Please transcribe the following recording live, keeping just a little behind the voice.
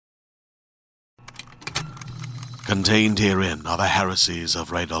Contained herein are the heresies of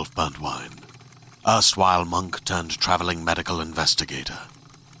Radolf Burntwine, erstwhile monk turned traveling medical investigator.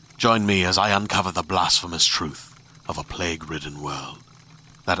 Join me as I uncover the blasphemous truth of a plague-ridden world,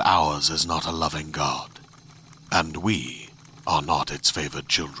 that ours is not a loving God, and we are not its favored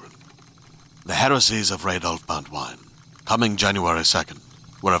children. The heresies of Radolf Burntwine, coming January 2nd,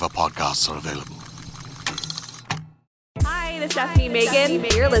 wherever podcasts are available. Hi, this is Stephanie Megan.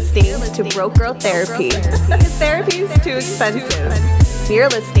 You're listening to Broke Girl Therapy. Because therapy is too expensive. You're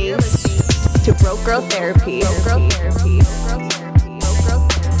listening to Broke Girl Therapy.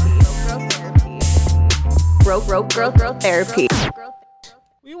 Broke Girl Therapy. What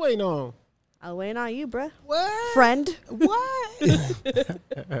you waiting on? I'll wait on you, bruh. What? Friend. What?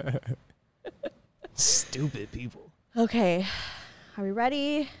 Stupid people. Okay. Are we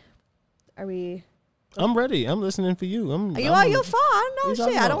ready? Are we... I'm ready. I'm listening for you. You're fine. No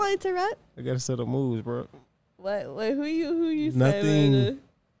shit. I don't want to interrupt. I gotta set up moves, bro. What? Wait, who you Nothing. saying?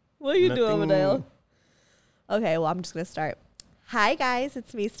 What are you doing over there? Okay, well, I'm just going to start. Hi, guys.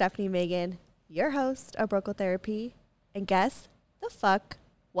 It's me, Stephanie Megan, your host of Broke Girl Therapy. And guess the fuck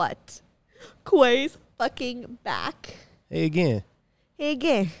what? Quay's fucking back. Hey again. Hey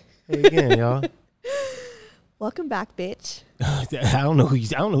again. Hey again, y'all. Welcome back, bitch. I don't know who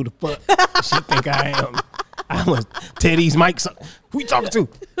the fuck she think I am. I'm gonna tear these mics up. Who you talking to?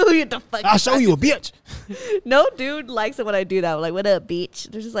 Who you the fuck? I'll show you a bitch. No dude likes it when I do that. I'm like, what up,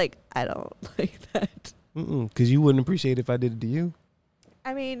 bitch? They're just like, I don't like that. Because you wouldn't appreciate it if I did it to you.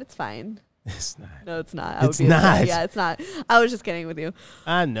 I mean, it's fine. It's not. No, it's not. It's not. Yeah, it's not. I was just kidding with you.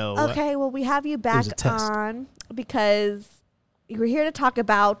 I know. Okay, well, we have you back on because we're here to talk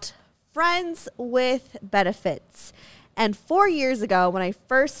about friends with benefits. And 4 years ago, when I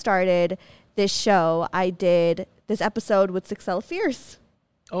first started this show, I did this episode with Sixella Fierce.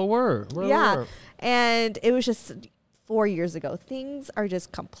 Oh, word. Word. And it was just 4 years ago. Things are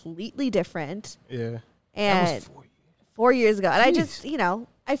just completely different. Yeah. And that was 4 years. 4 years ago. And Jeez. I just,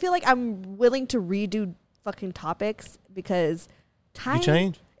 I feel like I'm willing to redo fucking topics because time... You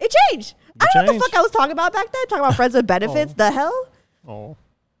changed? It changed. I don't know what the fuck I was talking about back then. Talking about friends with benefits. The hell? Oh.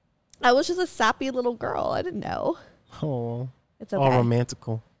 I was just a sappy little girl. I didn't know. Oh. It's okay. All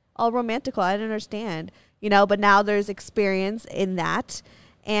romantical. All romantical. I didn't understand. But now there's experience in that.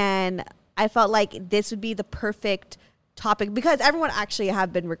 And I felt like this would be the perfect topic because everyone actually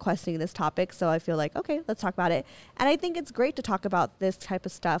have been requesting this topic. So I feel like, okay, let's talk about it. And I think it's great to talk about this type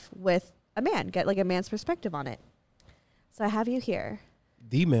of stuff with a man, get like a man's perspective on it. So I have you here.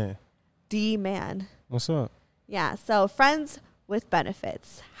 D-man. D-man. What's up? Yeah. So friends with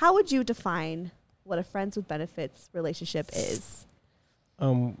benefits. How would you define what a friends with benefits relationship is?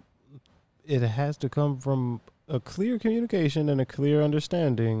 It has to come from a clear communication and a clear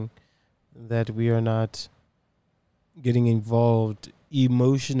understanding that we are not getting involved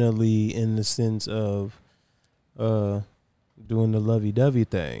emotionally in the sense of doing the lovey-dovey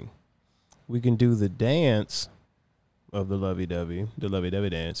thing. We can do the dance of the lovey-dovey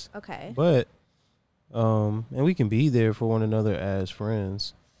dance. Okay. But and we can be there for one another as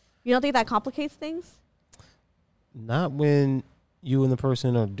friends. You don't think that complicates things? Not when you and the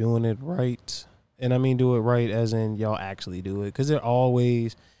person are doing it right. And I mean do it right as in y'all actually do it. Because they're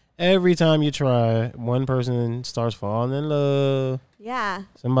always, every time you try, one person starts falling in love. Yeah.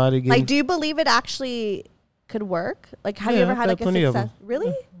 Somebody gets... Like, do you believe it actually could work? Like, have you ever had like a success?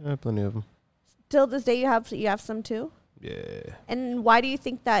 Really? Yeah, plenty of them. Till this day, you have some too? Yeah. And why do you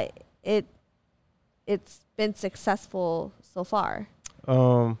think that it's been successful so far?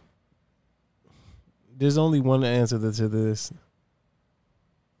 There's only one answer to this.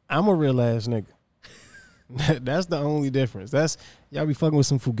 I'm a real ass nigga. That's the only difference. That's y'all be fucking with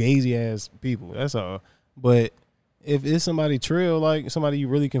some fugazi ass people. That's all. But if it's somebody trill, like somebody you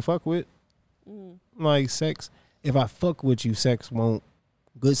really can fuck with, like sex. If I fuck with you,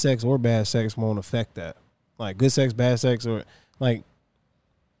 good sex or bad sex won't affect that. Like good sex, bad sex, or like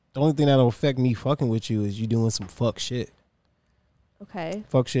the only thing that'll affect me fucking with you is you doing some fuck shit. Okay.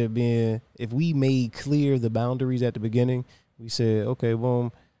 Fuck shit being, if we made clear the boundaries at the beginning, we said, okay,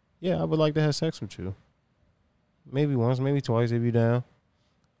 boom, yeah, I would like to have sex with you. Maybe once, maybe twice if you down.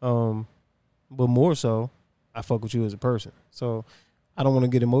 But more so, I fuck with you as a person. So I don't want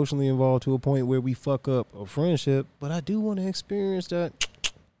to get emotionally involved to a point where we fuck up a friendship, but I do want to experience that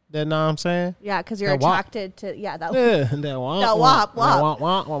know what I'm saying? Yeah, because you're attracted to, that wop.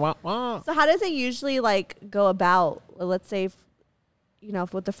 So how does it usually like go about, let's say,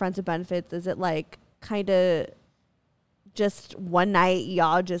 with the friends with benefits, is it like kind of just one night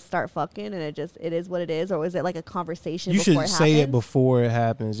y'all just start fucking and it is what it is, or was it like a conversation? You before should say it happens? before it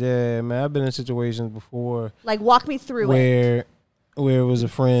happens. Yeah, man, I've been in situations before. Like, walk me through it. Where it was a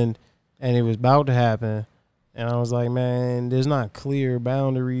friend and it was about to happen, and I was like, man, there's not clear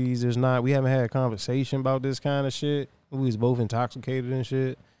boundaries. We haven't had a conversation about this kind of shit. We was both intoxicated and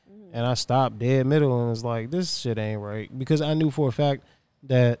shit. And I stopped dead middle and was like, this shit ain't right. Because I knew for a fact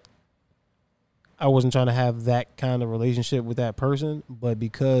that I wasn't trying to have that kind of relationship with that person. But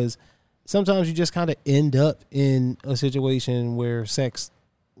because sometimes you just kind of end up in a situation where sex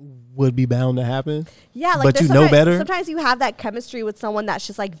would be bound to happen. Yeah, like, but you know better. Sometimes you have that chemistry with someone that's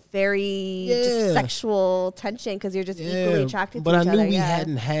just like very just sexual tension because you're just equally attracted to each other. But I knew we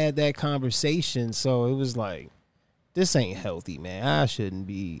hadn't had that conversation. So it was like, this ain't healthy, man. I shouldn't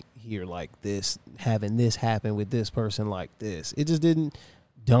be here like this, having this happen with this person like this. It just didn't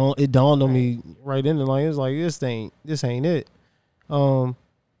it dawned on me right in the line. It was like, this ain't it.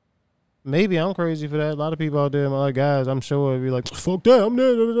 Maybe I'm crazy for that. A lot of people out there, my guys, I'm sure would be like, fuck that, I'm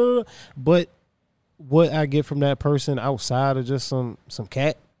there. But what I get from that person outside of just some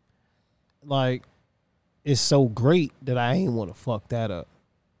cat, like, is so great that I ain't want to fuck that up.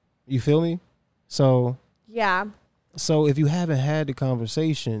 You feel me? So yeah. So if you haven't had the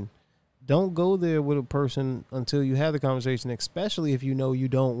conversation, don't go there with a person until you have the conversation, especially if you know you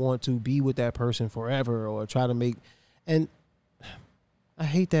don't want to be with that person forever or try to make, and I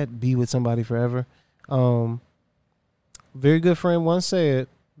hate that, be with somebody forever. Very good friend once said,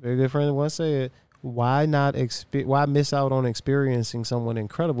 why miss out on experiencing someone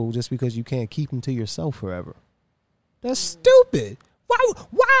incredible just because you can't keep them to yourself forever? That's stupid.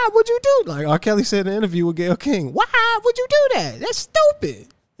 Why would you do, like R. Kelly said in an interview with Gayle King, why would you do that? That's stupid.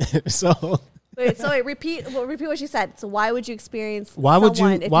 Repeat what she said. So why would you experience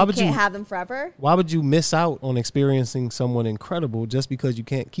someone if you can't have them forever? Why would you miss out on experiencing someone incredible just because you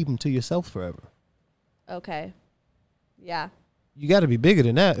can't keep them to yourself forever? Okay. Yeah. You got to be bigger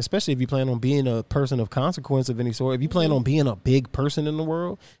than that, especially if you plan on being a person of consequence of any sort. If you plan on being a big person in the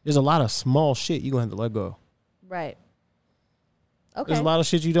world, there's a lot of small shit you're going to have to let go. Right. Okay. There's a lot of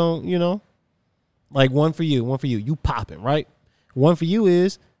shit you don't, like one for you, you popping, right? One for you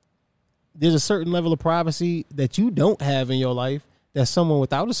is there's a certain level of privacy that you don't have in your life that someone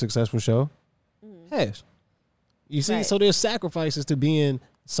without a successful show has. You see? Right. So there's sacrifices to being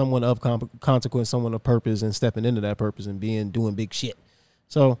someone of consequence, someone of purpose, and stepping into that purpose and doing big shit.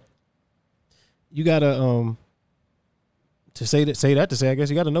 So you gotta to say, I guess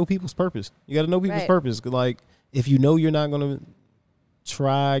you gotta know people's purpose. You gotta know people's purpose. Like, if you know you're not gonna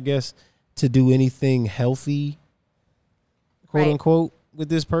try, I guess, to do anything healthy, quote unquote, with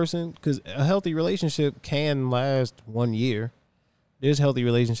this person, because a healthy relationship can last 1 year. There's healthy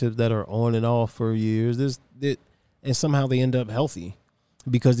relationships that are on and off for years. And somehow they end up healthy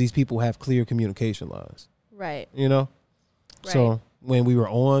because these people have clear communication lines. Right. Right. So when we were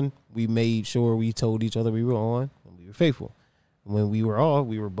on, we made sure we told each other we were on and we were faithful. When we were off,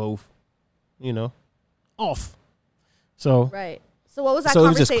 we were both, off. So right. So what was that? So it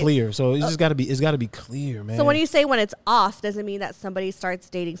was just clear. So it's got to be clear, man. So when you say when it's off, does it mean that somebody starts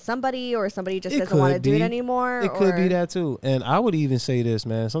dating somebody, or somebody just doesn't want to do it anymore? It could be that too. And I would even say this,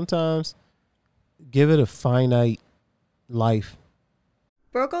 man. Sometimes give it a finite life.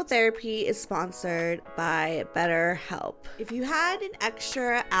 Broco Therapy is sponsored by BetterHelp. If you had an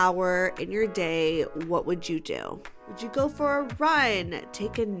extra hour in your day, what would you do? Would you go for a run,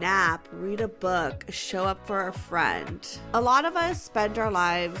 take a nap, read a book, show up for a friend? A lot of us spend our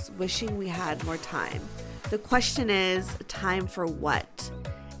lives wishing we had more time. The question is, time for what?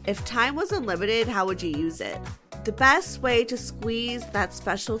 If time was unlimited, how would you use it? The best way to squeeze that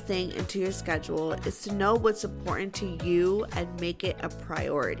special thing into your schedule is to know what's important to you and make it a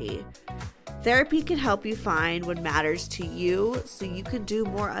priority. Therapy can help you find what matters to you so you can do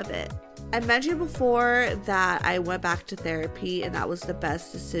more of it. I mentioned before that I went back to therapy, and that was the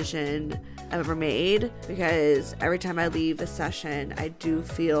best decision I've ever made, because every time I leave a session, I do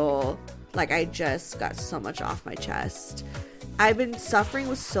feel like I just got so much off my chest. I've been suffering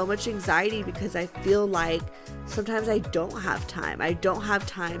with so much anxiety because I feel like sometimes I don't have time. I don't have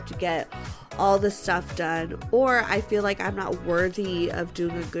time to get all the stuff done, or I feel like I'm not worthy of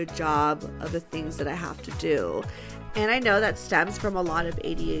doing a good job of the things that I have to do. And I know that stems from a lot of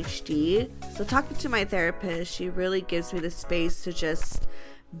ADHD. So talking to my therapist, she really gives me the space to just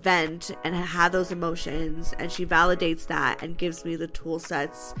vent and have those emotions, and she validates that and gives me the tool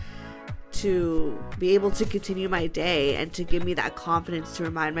sets to be able to continue my day and to give me that confidence to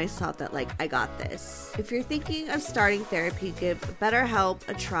remind myself that, like, I got this. If you're thinking of starting therapy, give BetterHelp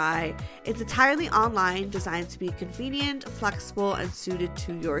a try. It's entirely online, designed to be convenient, flexible, and suited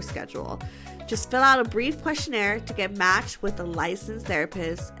to your schedule. Just fill out a brief questionnaire to get matched with a licensed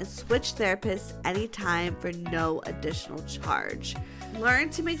therapist and switch therapists anytime for no additional charge. Learn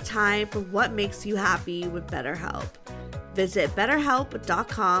to make time for what makes you happy with BetterHelp. Visit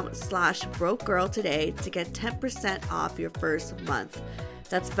betterhelp.com/brokegirl today to get 10% off your first month.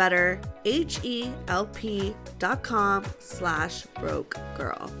 That's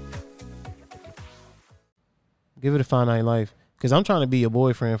betterhelp.com/brokegirl. Give it a finite life. Because I'm trying to be your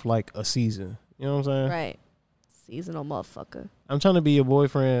boyfriend for like a season. You know what I'm saying? Right. Seasonal motherfucker. I'm trying to be your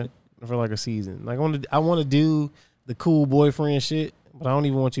boyfriend for like a season. Like I want to do the cool boyfriend shit, but I don't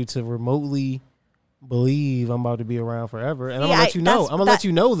even want you to remotely believe I'm about to be around forever. And I'm gonna let you know. I'm gonna let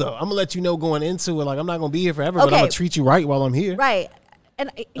you know though. I'm gonna let you know going into it. Like I'm not gonna be here forever, but I'm gonna treat you right while I'm here. Right. And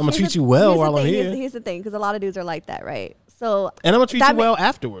I'm gonna treat you well while I'm here. Here's the thing, because a lot of dudes are like that, right? So and I'm gonna treat you well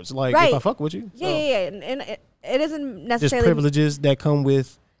afterwards. Like if I fuck with you. Yeah, and it isn't necessarily there's privileges that come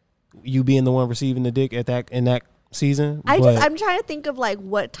with you being the one receiving the dick in that season. I'm trying to think of like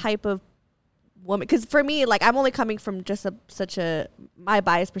what type of woman, because for me, like, I'm only coming from just such a my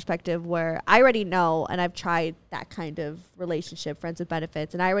biased perspective where I already know, and I've tried that kind of relationship, friends with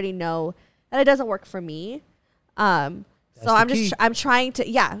benefits, and I already know that it doesn't work for me. So I'm trying to,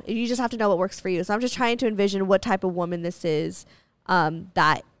 you just have to know what works for you. So I'm just trying to envision what type of woman this is,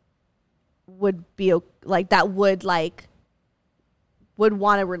 that would be like, that would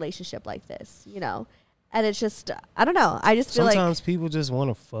want a relationship like this, you know? And it's just, I don't know. I just feel sometimes people just want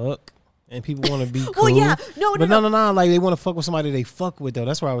to fuck. And people want to be cool. Well, yeah. No. Like, they want to fuck with somebody they fuck with, though.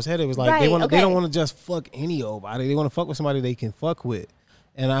 That's where I was headed. It was like, they don't want to just fuck any old body. They want to fuck with somebody they can fuck with.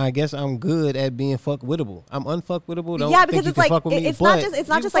 And I guess I'm good at being fuck-wittable. I'm unfuck-wittable. Don't because think you it's can like, fuck with me. It's not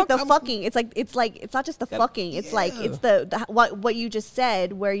just like the fucking. It's not just the fucking. It's like, it's the what you just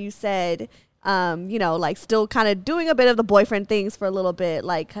said, where you said, like, still kind of doing a bit of the boyfriend things for a little bit,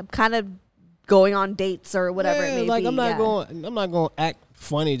 like kind of going on dates or whatever it may be. I'm not going to act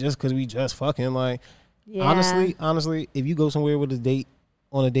funny just because we just fucking. Like, honestly, if you go somewhere on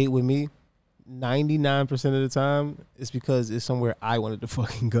a date with me, 99% of the time it's because it's somewhere I wanted to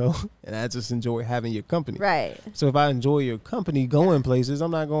fucking go, and I just enjoy having your company. Right. So if I enjoy your company going places,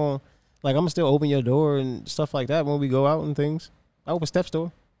 I'm not going, like, I'm gonna still open your door and stuff like that when we go out and things. I open Steph's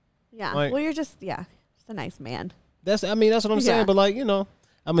door. Yeah. Like, well, you're just a nice man. That's what I'm saying. But, like, you know,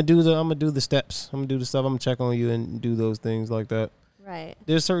 I'm gonna do the steps. I'm gonna do the stuff. I'm gonna check on you and do those things like that. Right.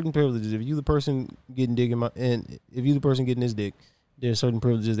 There's certain privileges. If you the person getting dick if you the person getting this dick, there's certain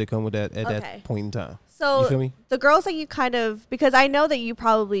privileges that come with that at that point in time. So you feel me? The girls that you kind of, because I know that you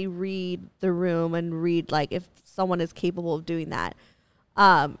probably read the room and read, like, if someone is capable of doing that.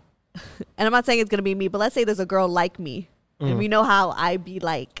 And I'm not saying it's gonna be me, but let's say there's a girl like me, and we know how I be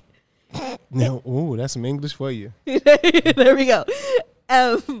like. No, ooh, that's some English for you. There we go.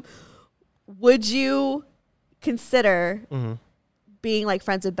 Would you consider being like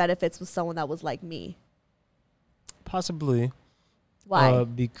friends with benefits with someone that was like me? Possibly. Why?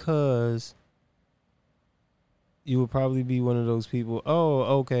 Because you would probably be one of those people.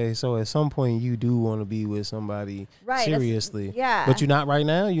 Oh, okay. So at some point you do want to be with somebody seriously. Yeah. But you're not right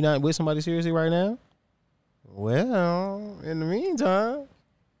now? You're not with somebody seriously right now? Well, in the meantime,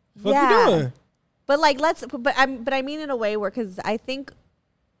 what you doing? But like, I mean in a way where, because I think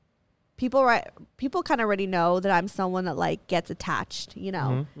people kind of already know that I'm someone that, like, gets attached, you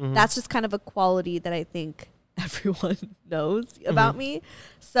know. That's just kind of a quality that I think everyone knows about me.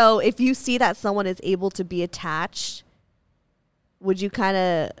 So if you see that someone is able to be attached, would you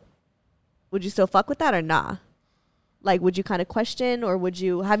still fuck with that or nah? Like, would you kind of question, or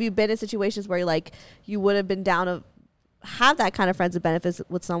have you been in situations where, like, you would have been down to have that kind of friends with benefits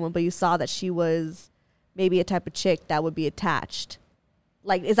with someone, but you saw that she was maybe a type of chick that would be attached?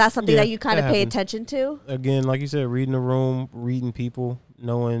 Like, is that something that you kind of pay attention to? Again, like you said, reading the room, reading people,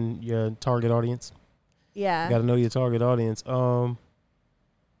 knowing your target audience. Yeah. You got to know your target audience. Yeah,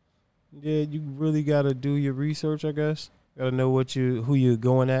 you really got to do your research, I guess. Got to know who you're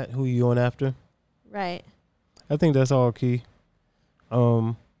going at, who you're going after. Right. I think that's all key.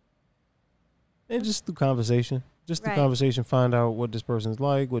 And just through conversation. Just the conversation, find out what this person's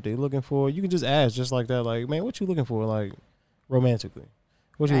like, what they're looking for. You can just ask just like that, like, man, what you looking for, like, romantically?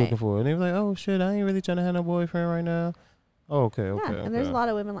 What you looking for? And they're like, oh, shit, I ain't really trying to have no boyfriend right now. Oh, okay. And there's a lot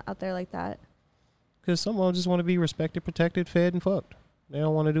of women out there like that. Because some of them just want to be respected, protected, fed, and fucked. They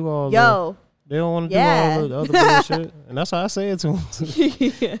don't want to do all They don't want to Yeah. do all the other bullshit. And that's how I say it to them.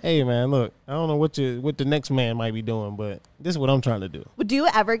 Hey, man, look, I don't know what the next man might be doing, but this is what I'm trying to do. Do you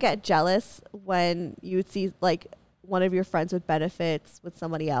ever get jealous when you would see like one of your friends with benefits with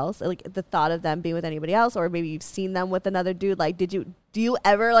somebody else, like the thought of them being with anybody else, or maybe you've seen them with another dude? Like, do you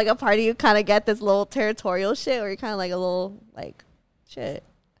ever, like, a part of you kind of get this little territorial shit, or you're kind of like a little like shit?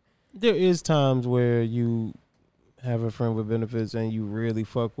 There is times where you have a friend with benefits and you really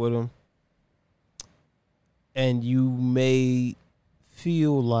fuck with them, and you may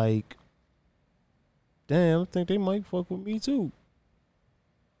feel like, damn, I think they might fuck with me too,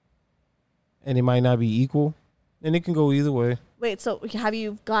 and it might not be equal. And it can go either way. Wait, so have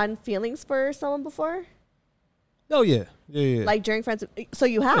you gotten feelings for someone before? Oh, yeah. Yeah. Like during friends? So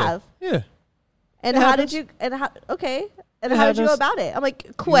you have? Yeah. And It how happens. did you, okay. And It how did you go happens. about it? I'm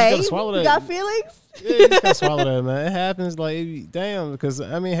like, gotta Quay, swallow you that. got feelings? Yeah, you just gotta swallow that, man. It happens, like, damn, because,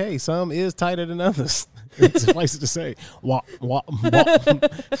 I mean, hey, some is tighter than others. Suffice it to say.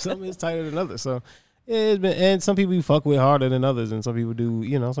 Some is tighter than others. So, yeah, it's been, and some people you fuck with harder than others, and some people do,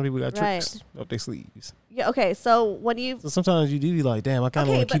 some people got tricks up their sleeves. Yeah, okay, so when you... So sometimes you do be like, damn, I kind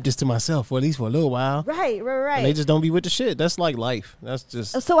of want to keep this to myself, for at least for a little while. Right. And they just don't be with the shit. That's like life. That's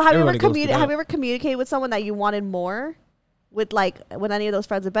just... So have you everybody goes through that. ever communicated with someone that you wanted more? With any of those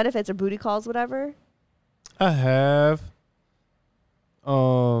friends with benefits or booty calls, whatever? I have.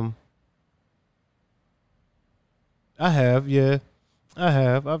 Yeah. I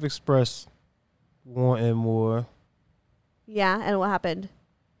have. I've expressed wanting more. Yeah, and what happened?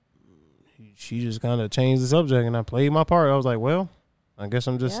 She just kind of changed the subject, and I played my part. I was like, well, I guess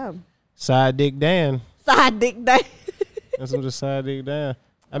I'm just side dick Dan. Side dick Dan. Guess I'm just side dick Dan.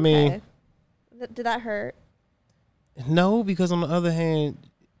 I mean... Did that hurt? No, because on the other hand,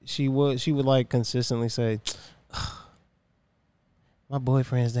 she would like consistently say, my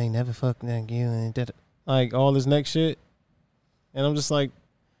boyfriends ain't never fucking like you, and like all this next shit. And I'm just like,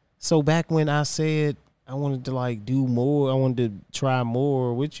 so back when I said I wanted to like do more, I wanted to try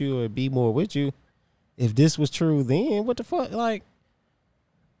more with you or be more with you, if this was true then, what the fuck? Like,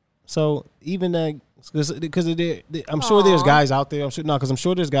 so even that, because I'm sure there's guys out there, I'm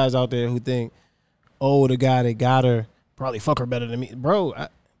sure there's guys out there who think, oh, the guy that got her probably fuck her better than me. Bro,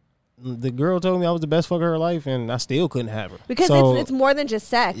 the girl told me I was the best fucker of her life, and I still couldn't have her. Because it's more than just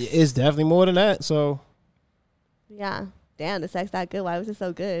sex. It's definitely more than that, so. Yeah. Damn, the sex that good. Why was it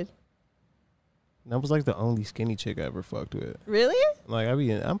so good? That was like the only skinny chick I ever fucked with. Really? Like,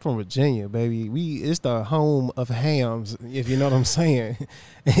 I'm from Virginia, baby. It's the home of hams, if you know what I'm saying.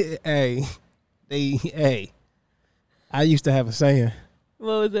 Hey, I used to have a saying. What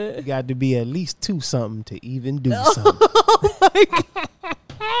was it? You got to be at least 2 something to even do something. Oh my God.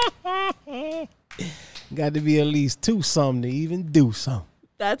 Got to be at least 2 something to even do something.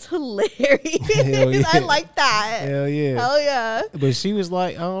 That's hilarious. Hell yeah. I like that. Hell yeah. Hell yeah. But she was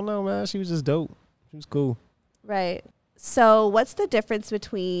like, I don't know, man. She was just dope. She was cool. Right. So what's the difference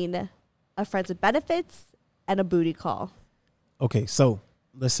between a friends with benefits and a booty call? Okay, so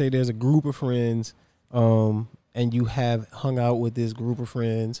let's say there's a group of friends, and you have hung out with this group of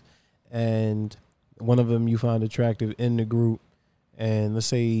friends, and one of them you find attractive in the group, and let's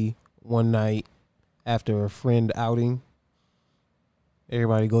say one night after a friend outing,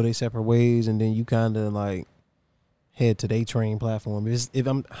 everybody go their separate ways, and then you kind of like head to their train platform. If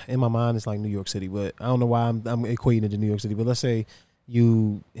I'm in my mind, it's like New York City, but I don't know why I'm equating it to New York City. But let's say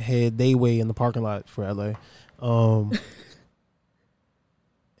you head their way in the parking lot for LA,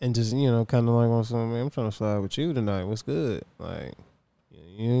 and just kind of like on some, man, I'm trying to slide with you tonight. What's good? Like,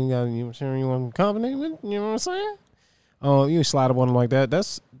 you ain't got you want company with, you know what I'm saying? You slide up on them like that.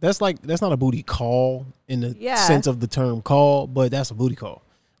 That's not a booty call in the sense of the term call, but that's a booty call.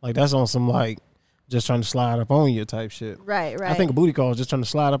 Like, that's on some like just trying to slide up on you type shit. Right. I think a booty call is just trying to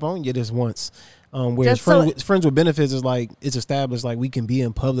slide up on you this once. Whereas Just friends with benefits is like, it's established, like we can be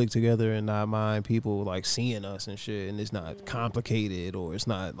in public together and not mind people like seeing us and shit, and it's not complicated, or it's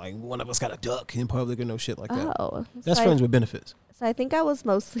not like one of us got to duck in public or no shit like that. Oh, That's friends with benefits. So I think I was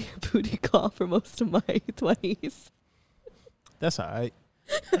mostly a booty call for most of my 20s. That's all right.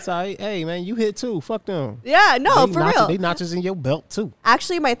 That's all right. Hey, man, you hit too. Fuck them. Yeah, no, for real. They notches in your belt too.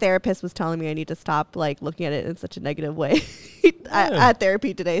 Actually, my therapist was telling me I need to stop like looking at it in such a negative way. I had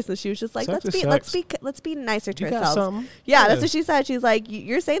therapy today, so she was just like, let's be nicer to ourselves. Something. Yeah, that's what she said. She's like,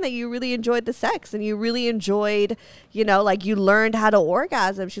 you're saying that you really enjoyed the sex and you really enjoyed, like you learned how to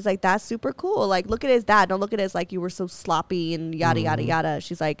orgasm. She's like, that's super cool. Like, look at it as that. Don't look at it as like you were so sloppy and yada yada yada.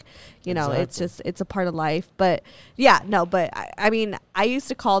 She's like, Exactly. it's a part of life. But yeah, no, but I mean, I used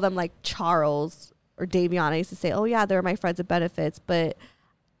to call them like Charles or Davion. I used to say, oh yeah, they're my friends with benefits. But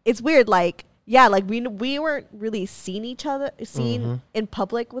it's weird, like yeah, like we weren't really seen in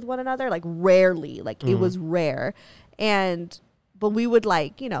public with one another, like rarely, like it was rare. But we would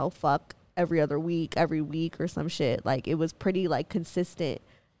like, fuck every other week, every week or some shit. Like it was pretty like consistent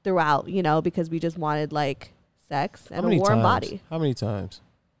throughout, because we just wanted like sex and a warm body. How many times?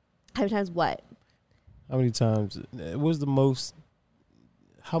 How many times what? How many times?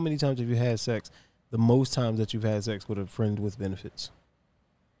 How many times have you had sex? The most times that you've had sex with a friend with benefits?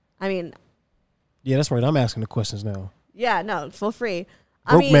 I mean... Yeah, that's right. I'm asking the questions now. Yeah, no, for free.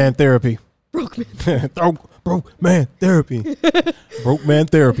 Man therapy. Broke man. Broke man therapy. Broke man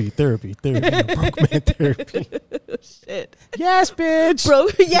therapy. Broke man therapy. Shit. Yes, bitch.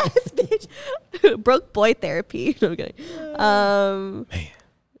 Yes, bitch. Broke boy therapy. No, I'm kidding.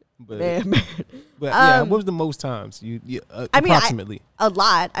 Man. But yeah, what was the most times? Approximately. A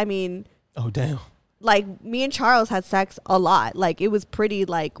lot. I mean. Oh, damn. Like, me and Charles had sex a lot. Like, it was pretty,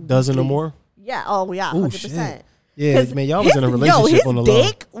 like... Dozen or more? Yeah. Oh, yeah. 100%. Shit. Yeah, man, y'all was in a relationship on the low.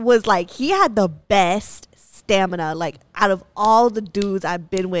 His dick was, like, he had the best stamina, like, out of all the dudes I've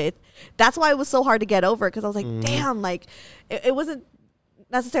been with. That's why it was so hard to get over, because I was like, damn, like, it wasn't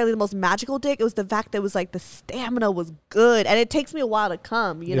necessarily the most magical dick. It was the fact that it was, like, the stamina was good. And it takes me a while to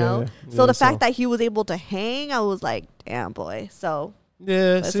come, you know? So the fact that he was able to hang, I was like, damn, boy. So...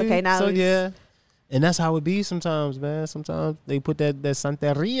 Yeah, it's okay now. So yeah, and that's how it be sometimes, man. Sometimes they put that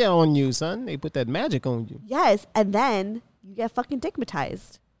Santeria on you, son. They put that magic on you. Yes, and then you get fucking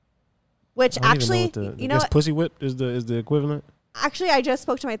dickmatized. Which actually, that's pussy whipped is the equivalent. Actually, I just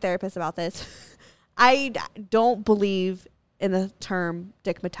spoke to my therapist about this. I don't believe in the term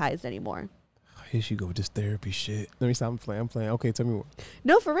dickmatized anymore. Here she go with this therapy shit. Let me stop. I'm playing. Okay, tell me more.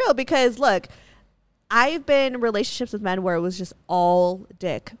 No, for real, because look. I've been in relationships with men where it was just all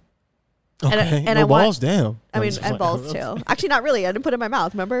dick. Okay. And balls, damn. I mean, and balls too. Actually, not really. I didn't put it in my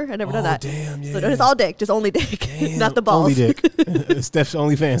mouth. Remember? I never done that. Damn, yeah. So it's all dick, just only dick, not the balls. Only dick. Steph's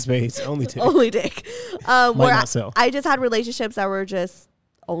OnlyFans page. Only dick. Only dick. Might not sell. I just had relationships that were just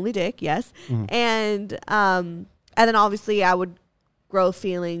only dick, yes, and then obviously I would grow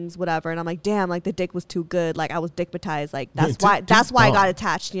feelings, whatever, and I'm like, damn, like the dick was too good, like I was dickmatized, like that's why I got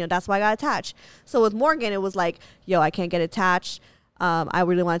attached, that's why I got attached. So with Morgan, it was like, yo, I can't get attached, I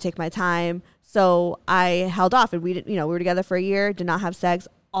really want to take my time, so I held off, and we didn't, we were together for a year, did not have sex,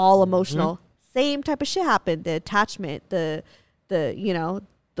 all emotional, same type of shit happened, the attachment, the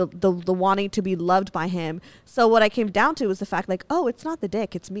wanting to be loved by him. So what I came down to was the fact, like, oh, it's not the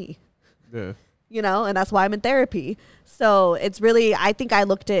dick, it's me. Yeah. And that's why I'm in therapy. So it's really, I think I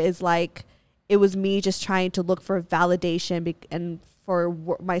looked at it as like, it was me just trying to look for validation and for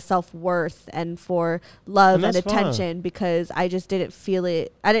my self-worth and for love and attention, because I just didn't feel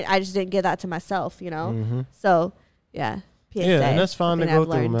it. I just didn't give that to myself, So yeah. PSA, yeah, and that's fine to go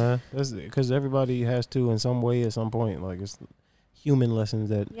through, man. Because everybody has to in some way at some point. Like, it's human lessons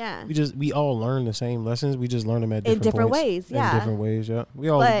that we all learn the same lessons. We just learn them at different ways. Yeah. In different ways, yeah. We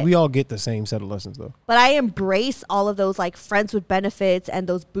all get the same set of lessons though. But I embrace all of those like friends with benefits and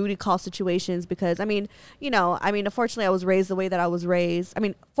those booty call situations, because unfortunately I was raised the way that I was raised. I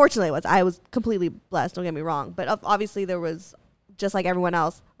mean, fortunately I was completely blessed, don't get me wrong. But obviously there was, just like everyone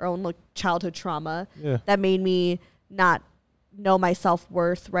else, our own like childhood trauma that made me not know my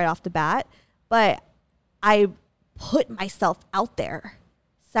self-worth right off the bat. But I put myself out there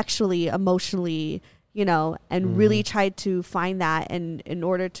sexually, emotionally, and really tried to find that, and in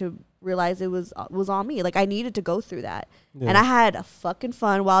order to realize it was on me. Like, I needed to go through that. And I had fucking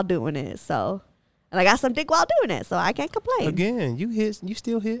fun while doing it. So, and I got some dick while doing it, so I can't complain. Again, you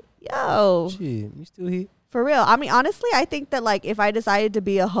still hit. Yo. Shit, you still hit. For real. I mean, honestly, I think that like if I decided to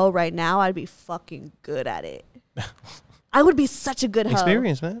be a hoe right now, I'd be fucking good at it. I would be such a good hoe.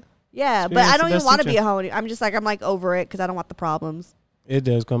 Experience, man. Yeah, but I don't even want to be a hoe. I'm like over it because I don't want the problems. It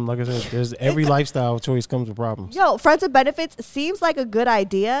does come, like I said, there's every lifestyle choice comes with problems. Yo, friends with benefits seems like a good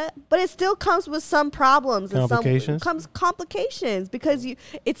idea, but it still comes with some problems. Complications? Complications, because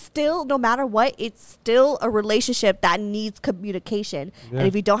it's still, no matter what, it's still a relationship that needs communication. Yeah. And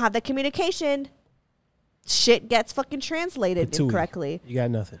if you don't have that communication, shit gets fucking translated incorrectly. You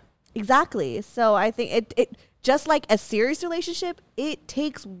got nothing. Exactly. So I think it just like a serious relationship, it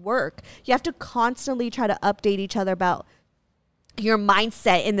takes work. You have to constantly try to update each other about your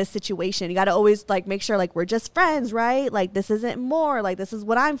mindset in this situation. You got to always like make sure like we're just friends, right? Like this isn't more, like this is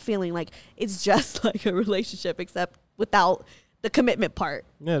what I'm feeling. Like it's just like a relationship, except without the commitment part.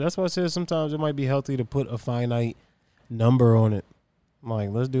 Yeah, that's why I said sometimes it might be healthy to put a finite number on it.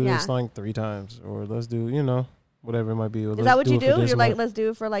 Like, let's do this like 3 times, or let's do, whatever it might be. Or is that what you do? You're like, let's do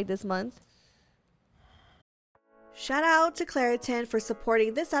it for like this month. Shout out to Claritin for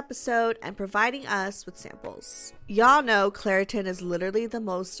supporting this episode and providing us with samples. Y'all know Claritin is literally the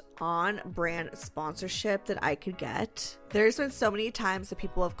most on-brand sponsorship that I could get. There's been so many times that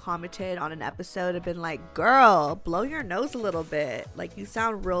people have commented on an episode and been like, girl, blow your nose a little bit. Like, you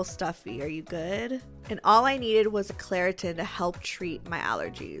sound real stuffy. Are you good? And all I needed was a Claritin to help treat my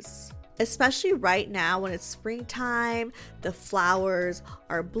allergies. Especially right now when it's springtime, the flowers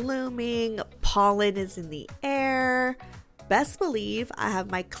are blooming, pollen is in the air. Best believe I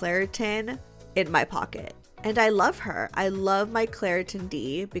have my Claritin in my pocket. And I love her. I love my Claritin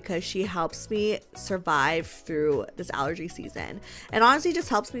D because she helps me survive through this allergy season. And honestly, just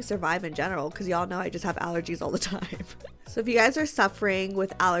helps me survive in general because y'all know I just have allergies all the time. So if you guys are suffering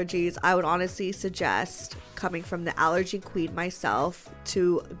with allergies, I would honestly suggest, coming from the allergy queen myself,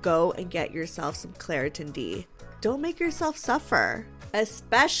 to go and get yourself some Claritin D. Don't make yourself suffer,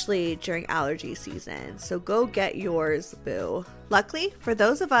 especially during allergy season. So go get yours, boo. Luckily, for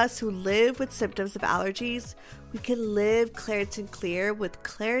those of us who live with symptoms of allergies, we can live Claritin Clear with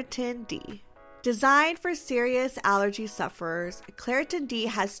Claritin D. Designed for serious allergy sufferers, Claritin D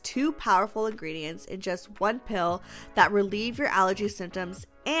has 2 powerful ingredients in just one pill that relieve your allergy symptoms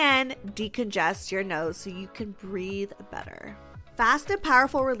and decongest your nose so you can breathe better. Fast and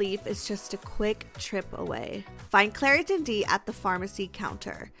powerful relief is just a quick trip away. Find Claritin D at the pharmacy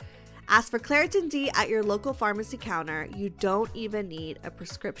counter. Ask for Claritin D at your local pharmacy counter. You don't even need a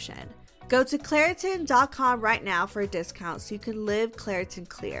prescription. Go to Claritin.com right now for a discount so you can live Claritin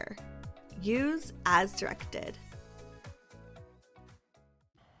Clear. Use as directed.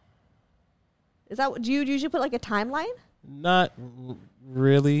 Is that what do you usually put, like a timeline? Not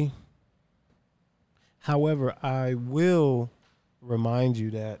really. However, I will remind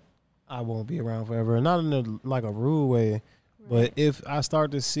you that I won't be around forever. Not in a rude way, right. But if I start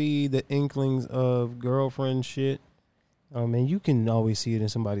to see the inklings of girlfriend shit, man, you can always see it in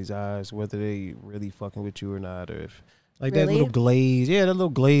somebody's eyes whether they really fucking with you or not, or if like really? That little glaze, that little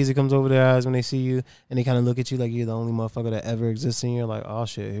glaze that comes over their eyes when they see you, and they kind of look at you like you're the only motherfucker that ever exists, and you're like, oh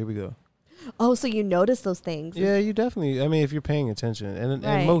shit, here we go. Oh, so you notice those things? Yeah, you definitely. I mean, if you're paying attention,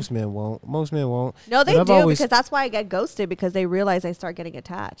 and most men won't. Most men won't. No, they do because that's why I get ghosted, because they realize I start getting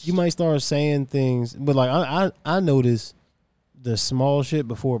attached. You might start saying things, but like I notice the small shit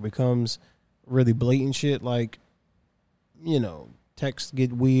before it becomes really blatant shit. Like, texts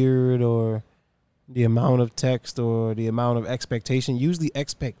get weird, or the amount of text, or the amount of expectation. Usually,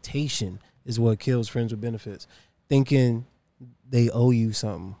 expectation is what kills friends with benefits. Thinking they owe you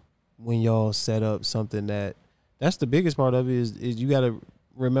something. When y'all set up something that's the biggest part of it is you got to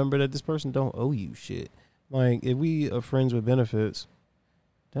remember that this person don't owe you shit. Like, if we are friends with benefits,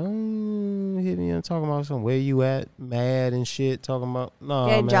 don't hit me and talking about some where you at, mad and shit, talking about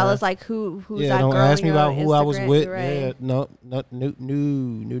getting jealous, like who's that don't girl ask me about Instagram, who I was with. right. Yeah, no.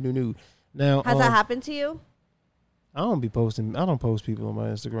 Now, has that happened to you? I don't post people on my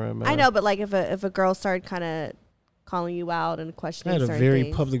Instagram, man. I know, but like if a girl started kind of calling you out and questioning certain I had a very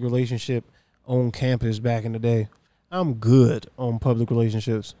things. public relationship on campus back in the day. I'm good on public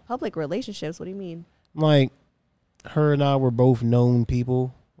relationships. Public relationships? What do you mean? Like, her and I were both known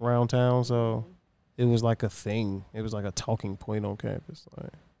people around town, so it was like a thing. It was like a talking point on campus.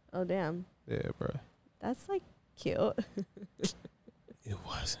 Like, oh, damn. Yeah, bro. That's like cute. It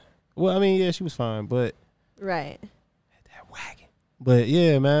wasn't. Well, I mean, yeah, she was fine, but right. Had that wagon. But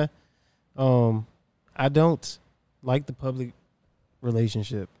yeah, man. I don't like the public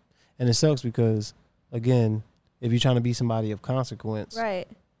relationship, and it sucks because, again, if you're trying to be somebody of consequence, right?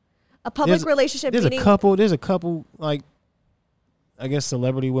 A public relationship. There's a couple like, I guess,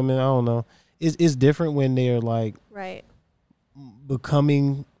 celebrity women. I don't know. It's different when they're like right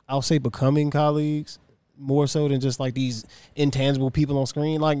becoming. I'll say becoming colleagues more so than just like these intangible people on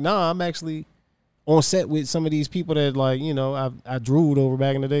screen. Like, nah, I'm actually on set with some of these people that I drooled over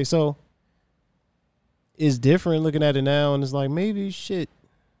back in the day. So it's different looking at it now, and it's like, maybe shit.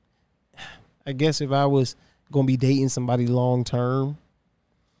 I guess if I was going to be dating somebody long term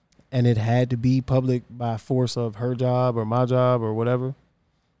and it had to be public by force of her job or my job or whatever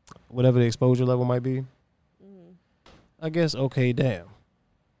the exposure level might be, I guess, okay, damn.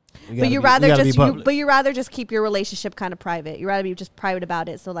 But you rather just keep your relationship kind of private. You rather be just private about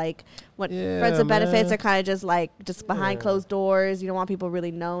it. So like, what friends with benefits are kind of just behind closed doors. You don't want people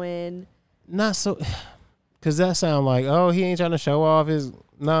really knowing. Not so. Because that sound like, oh, he ain't trying to show off his...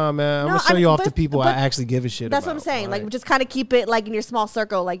 Nah, man, I'm going to show you off the people I actually give a shit about. That's what I'm saying. Like, just kind of keep it, like, in your small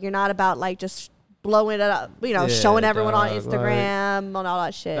circle. Like, you're not about, like, just blowing it up, showing everyone on Instagram and all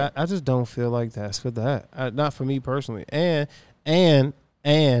that shit. I just don't feel like that's for that. Not for me personally. And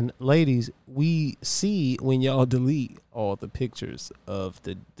And ladies, we see when y'all delete all the pictures of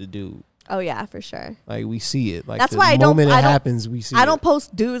the dude. Oh yeah, for sure. Like we see it. Like that's the why moment it happens, we see. I don't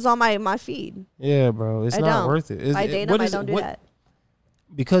post dudes on my feed. Yeah, bro, it's not worth it. If I date them, I don't do that.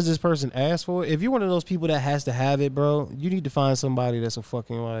 Because this person asked for it. If you're one of those people that has to have it, bro, you need to find somebody that's a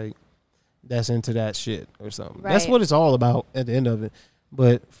fucking like that's into that shit or something. Right. That's what it's all about at the end of it.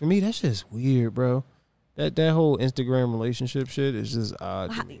 But for me, that's just weird, bro. That whole Instagram relationship shit is just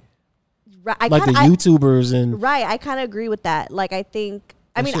odd to me. Right, like the YouTubers and right. I kind of agree with that. Like I think.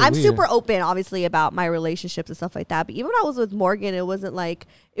 I mean, I'm super open, obviously, about my relationships and stuff like that. But even when I was with Morgan, it wasn't like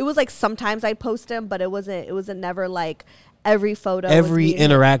it was like sometimes I'd post him, but it wasn't never like every photo, every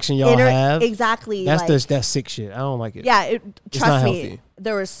interaction y'all have. Exactly. That's sick shit. I don't like it. Yeah, trust me.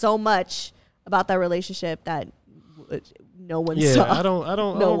 There was so much about that relationship that no one saw. I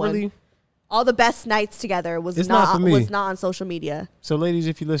don't really. All the best nights together was not on social media. So, ladies,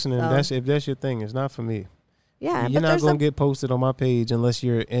 if you're listening, if that's your thing, it's not for me. Yeah, you're not gonna get posted on my page unless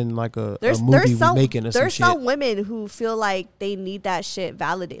you're in like a movie making or some shit. There's some women who feel like they need that shit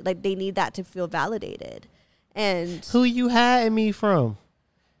validated, like they need that to feel validated. And who you hiding me from?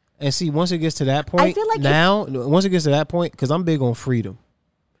 And see, once it gets to that point, I feel like once it gets to that point, because I'm big on freedom.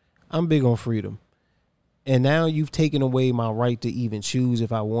 And now you've taken away my right to even choose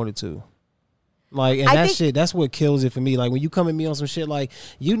if I wanted to. Like, and that's what kills it for me. Like, when you come at me on some shit like,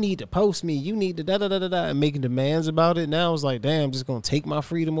 you need to post me, you need to da-da-da-da-da, and making demands about it, now it's like, damn, I'm just going to take my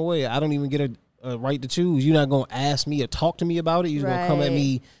freedom away. I don't even get a right to choose. You're not going to ask me or talk to me about it. You're just going to come at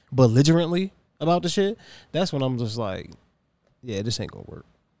me belligerently about the shit. That's when I'm just like, yeah, this ain't going to work.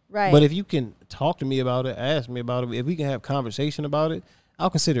 Right. But if you can talk to me about it, ask me about it, if we can have conversation about it, I'll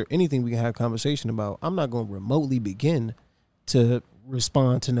consider anything we can have conversation about. I'm not going to remotely begin to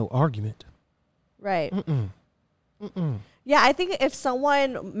respond to no argument. Right. Yeah, I think if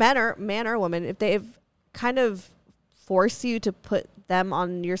someone, man or woman, if they've kind of forced you to put them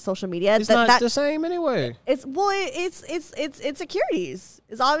on your social media, it's not the same anyway. It's insecurities.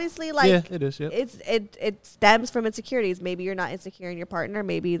 It's obviously like it is. Yep. It stems from insecurities. Maybe you're not insecure in your partner.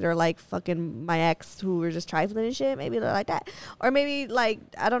 Maybe they're like fucking my ex who were just trifling and shit. Maybe they're like that, or maybe like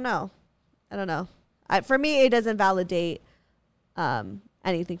I don't know. For me, it doesn't validate.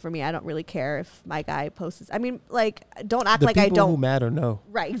 Anything for me. I don't really care if my guy posts. I mean, like, don't act like I don't. The people who matter know.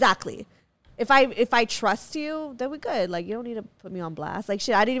 Right, exactly. If I trust you, then we good. Like, you don't need to put me on blast. Like,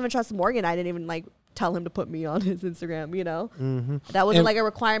 shit, I didn't even trust Morgan. I didn't even like tell him to put me on his Instagram. You know, that wasn't like a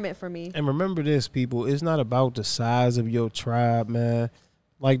requirement for me. And remember this, people. It's not about the size of your tribe, man.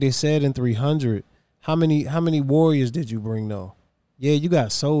 Like they said in 300, how many warriors did you bring though? Yeah, you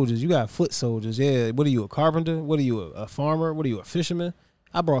got soldiers. You got foot soldiers. Yeah, what are you, a carpenter? What are you, a farmer? What are you, a fisherman?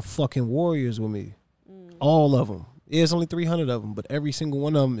 I brought fucking warriors with me. All of them. Yeah, it's only 300 of them, but every single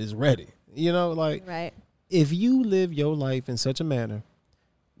one of them is ready. You know, like, right. If you live your life in such a manner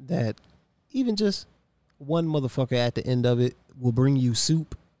that even just one motherfucker at the end of it will bring you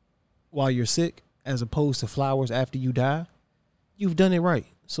soup while you're sick as opposed to flowers after you die, you've done it right.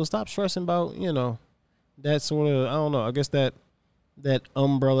 So stop stressing about, that sort of, I don't know, I guess that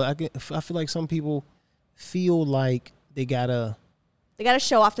umbrella. I feel like some people feel like they gotta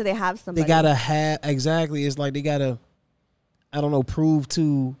show off that they have somebody. They gotta have, exactly. It's like they gotta, I don't know, prove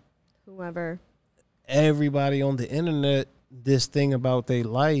to whoever, everybody on the internet this thing about their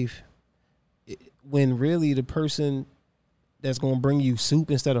life, when really the person that's gonna bring you soup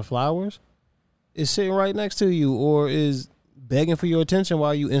instead of flowers is sitting right next to you or is begging for your attention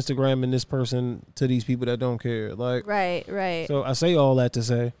while you Instagramming this person to these people that don't care. Like, right. So I say all that to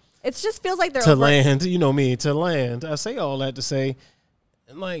say, it just feels like they're to land. You know me, to land. I say all that to say,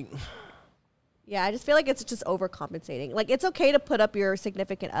 like, yeah, I just feel like it's just overcompensating. Like, it's okay to put up your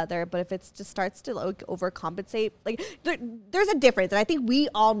significant other, but if it just starts to like overcompensate, like there's a difference, and I think we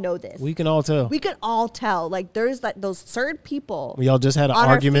all know this. We can all tell. Like, there's those certain people. We all just had an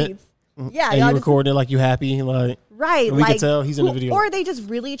argument. Yeah, and you recording it like you happy, like, right? We can tell he's in the video, or they just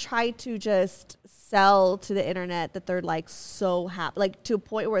really try to just sell to the internet that they're like so happy, like to a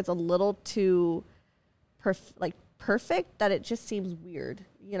point where it's a little too perfect that it just seems weird.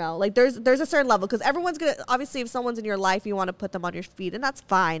 Like there's a certain level, because everyone's gonna, obviously if someone's in your life, you want to put them on your feed, and that's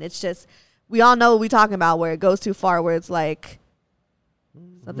fine. It's just, we all know what we're talking about, where it goes too far, where it's like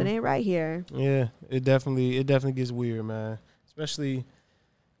something ain't right here. Yeah, it definitely gets weird, man. Especially,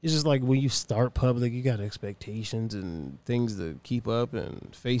 it's just like when you start public, you got expectations and things to keep up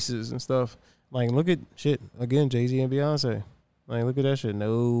and faces and stuff. Like, look at shit again, Jay-Z and Beyonce. Like, look at that shit.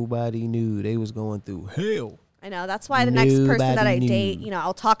 Nobody knew they was going through hell. I know. That's why the next person that I date,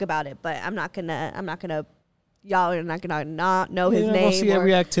 I'll talk about it, but I'm not gonna y'all are not gonna not know his You're name. gonna see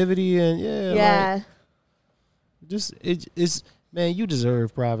every activity and like, just it's man, you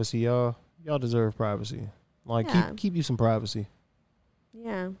deserve privacy, y'all. Y'all deserve privacy. Like keep you some privacy.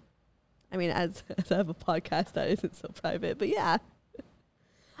 Yeah. I mean, as I have a podcast that isn't so private, but yeah.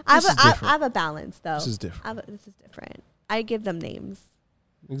 I have a balance though. This is different. This is different. I give them names.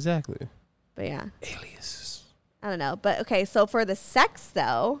 Exactly. But yeah. Aliases. I don't know. But okay, so for the sex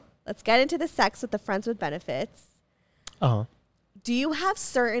though, let's get into the sex with the friends with benefits. Uh-huh. Do you have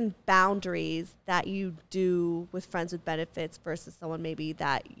certain boundaries that you do with friends with benefits versus someone maybe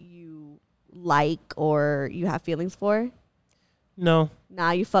that you like or you have feelings for? No.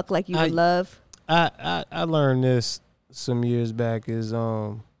 Nah, you fuck like you in love. I learned this some years back is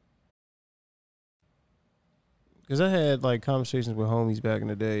because I had like conversations with homies back in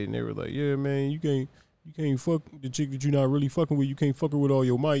the day and they were like, yeah, man, you can't fuck the chick that you're not really fucking with. You can't fuck her with all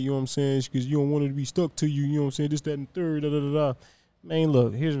your might, you know what I'm saying? Because you don't want her to be stuck to you, you know what I'm saying? This, that, and the third, da-da-da-da. Man,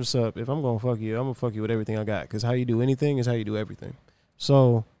 look, here's what's up. If I'm going to fuck you, I'm going to fuck you with everything I got. Because how you do anything is how you do everything.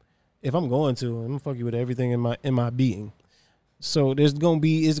 So if I'm going to fuck you with everything in my being. So it's gonna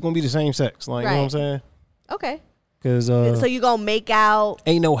be the same sex. Like, right. You know what I'm saying? Okay. Because so you gonna make out.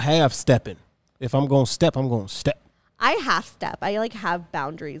 Ain't no half stepping. If I'm going to step, I'm going to step. I half step. I like have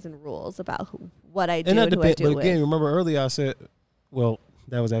boundaries and rules about what I do and who I do But again, remember earlier I said, well,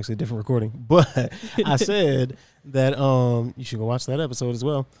 that was actually a different recording. But I said that you should go watch that episode as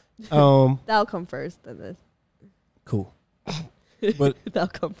well. That'll come first. Then this. Cool. But that'll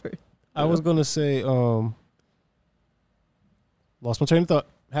come first. I was gonna say, lost my train of thought.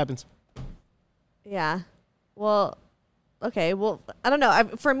 Happens. Yeah. Well, okay. Well, I don't know.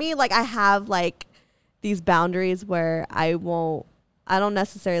 For me, like I have like these boundaries where I don't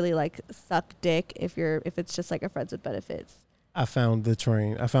necessarily like suck dick if it's just like a friends with benefits. I found the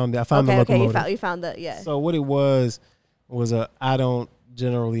train. I found the locomotive. Okay, you found the, yeah. So what it was I don't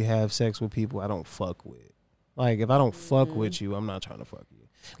generally have sex with people I don't fuck with. Like if I don't fuck with you, I'm not trying to fuck you.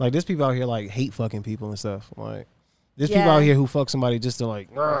 Like there's people out here like hate fucking people and stuff. Like there's people out here who fuck somebody just to like,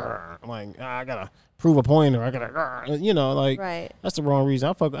 I gotta prove a point or I gotta, like right. That's the wrong reason.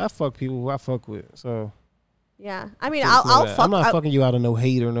 I fuck people who I fuck with. So yeah, I mean, I'll fuck. I'm not fucking you out of no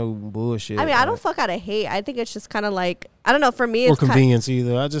hate or no bullshit. I mean, I don't fuck out of hate. I think it's just kind of like, I don't know. For me, it's or convenience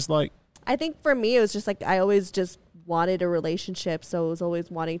either. I just like. I think for me, it was just like I always just wanted a relationship, so I was always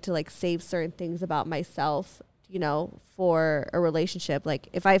wanting to like save certain things about myself, for a relationship. Like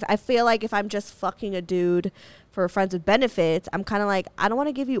if I feel like if I'm just fucking a dude for friends with benefits, I'm kind of like, I don't want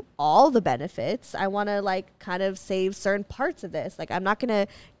to give you all the benefits. I want to like kind of save certain parts of this. Like I'm not gonna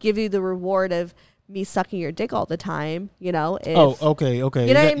give you the reward of me sucking your dick all the time, okay. You know what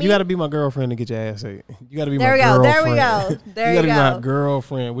I mean? You got to be my girlfriend to get your ass ate. You got to be my girlfriend. There we go. You got to be my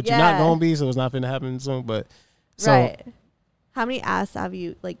girlfriend, which you're not going to be, so it's not going to happen soon. But right. How many ass have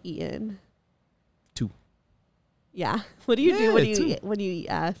you like eaten? 2. Yeah. What do you do when you eat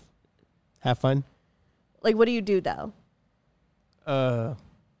ass? Have fun. Like, what do you do though?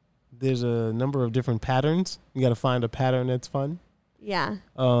 There's a number of different patterns. You got to find a pattern that's fun. Yeah.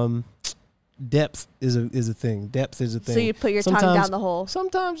 Depth is a thing. Depth is a thing. So you put your tongue down the hole.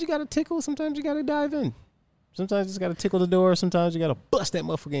 Sometimes you got to tickle. Sometimes you got to dive in. Sometimes you just got to tickle the door. Sometimes you got to bust that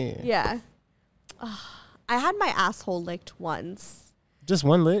motherfucker in. Yeah. I had my asshole licked once. Just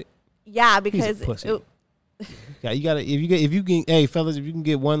one lick? Yeah, because yeah, you gotta if you can hey fellas, if you can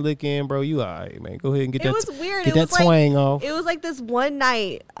get one lick in, bro, you alright, man. Go ahead and get that. It was weird. Get that twang off. It was like this one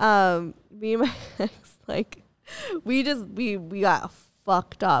night, me and my ex, like we got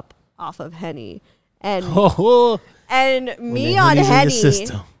fucked up off of Henny. And and me on Henny.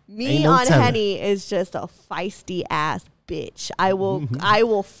 Me on Henny is just a feisty ass bitch. I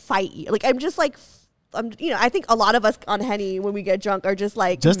will fight you. Like I'm just like I think a lot of us on Henny when we get drunk are just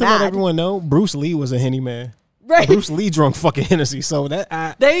like just mad. To let everyone know, Bruce Lee was a Henny man. Right. Bruce Lee drunk fucking Hennessy. So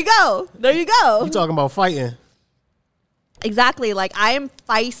that there you go. You talking about fighting? Exactly. Like I am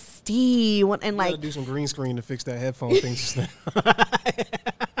feisty and like do some green screen to fix that headphone thing just now.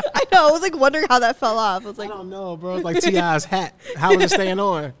 I know. I was like wondering how that fell off. I was like, I don't know, bro. It's like T.I.'s hat. How is it staying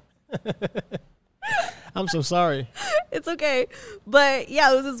on? I'm so sorry. It's okay. But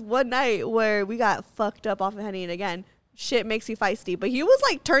yeah, it was this one night where we got fucked up off of Henny, and again, shit makes you feisty. But he was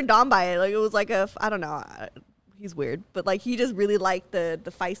like turned on by it. Like it was like I don't know. He's weird, but like he just really liked the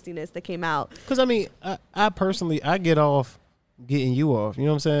feistiness that came out. Because I mean, I personally get off getting you off. You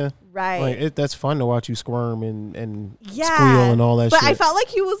know what I'm saying? Right. Like that's fun to watch you squirm and squeal and all that. But shit. I felt like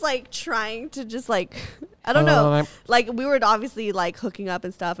he was like trying to just like I don't know. Like, we were obviously like hooking up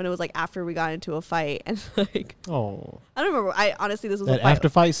and stuff, and it was like after we got into a fight, and like, I don't remember. I honestly, this was that a fight. after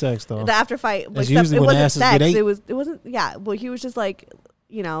fight sex though. The after fight, That's except usually it when wasn't asses sex. get ate. It wasn't. Yeah, well, he was just like,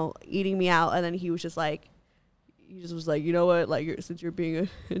 you know, eating me out, and then he was just like, he just was like, you know what, like, since you're being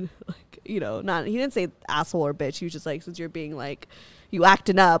a, like, you know, not, he didn't say asshole or bitch. He was just like, since you're being like, you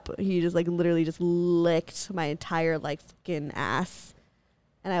acting up. He just like literally just licked my entire like fucking ass,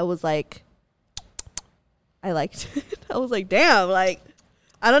 and I was like, I liked it. I was like, damn, like,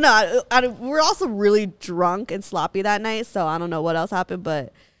 I don't know. We were also really drunk and sloppy that night, so I don't know what else happened,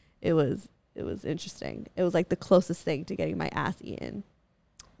 but it was interesting. It was like the closest thing to getting my ass eaten.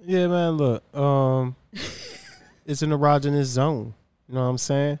 Yeah, man. Look, it's an erogenous zone. You know what I'm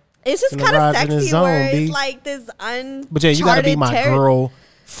saying? It's just kind of sexy where it's like this uncharted But yeah, you gotta be my territory. girl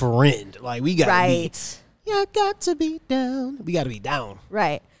friend. Like, we gotta Right. be. Yeah, got to be down. We gotta be down.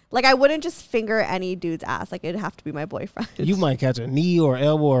 Right. Like, I wouldn't just finger any dude's ass. Like, it'd have to be my boyfriend. You might catch a knee or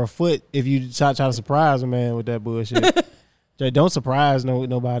elbow or a foot if you try to surprise a man with that bullshit. Jay, don't surprise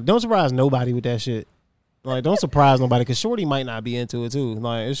nobody. Don't surprise nobody with that shit. Like, don't surprise nobody, because shorty might not be into it too.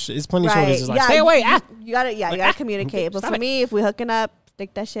 Like, it's plenty of shorties just like, stay away. You gotta communicate. But for me, if we hooking up,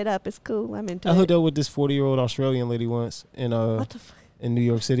 stick that shit up. It's cool. I'm into it. I hooked up with this 40-year-old Australian lady once in in New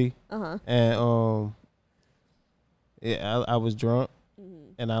York City. And yeah, I was drunk.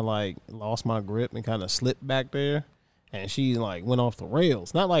 And I like lost my grip and kind of slipped back there, and she like went off the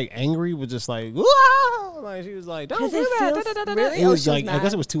rails. Not like angry, but just like, whoa! Like, she was like, "Don't do that." Really? It was like, I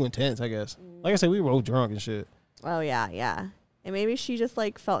guess it was too intense. I guess, like I said, we were both drunk and shit. Oh yeah. And maybe she just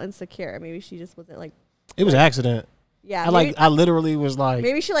like felt insecure. Maybe she just wasn't like. It was an accident. Yeah. I literally was like.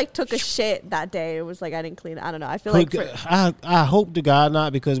 Maybe she like took a shit that day. It was like I didn't clean it. I don't know. I feel like. I hope to God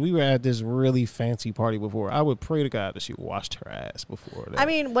not, because we were at this really fancy party before. I would pray to God that she washed her ass before that. I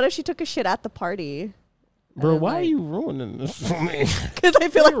mean, what if she took a shit at the party? Bro, why are you ruining this for me? Because I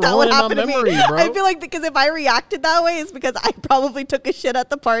feel like that would happen to me. Bro. I feel like because if I reacted that way, it's because I probably took a shit at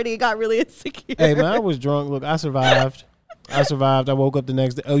the party and got really insecure. Hey, man, I was drunk. Look, I survived. I woke up the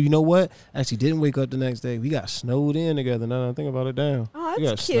next day. Oh, you know what? Actually, didn't wake up the next day. We got snowed in together. Now that I think about it, damn. Oh, that's we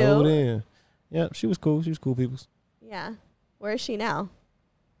got cute. snowed in. Yeah, she was cool. She was cool, peoples. Yeah. Where is she now?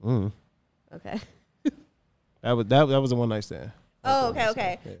 Okay. That was a one night stand. Oh,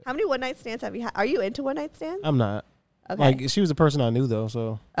 okay. Yeah. How many one night stands have you had? Are you into one night stands? I'm not. Okay. Like, she was a person I knew though,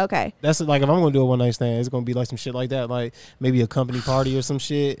 so okay. That's like, if I'm gonna do a one night stand, it's gonna be like some shit like that, like maybe a company party or some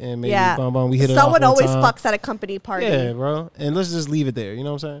shit, and maybe we hit it off Someone always time. fucks at a company party. Yeah, bro. And let's just leave it there. You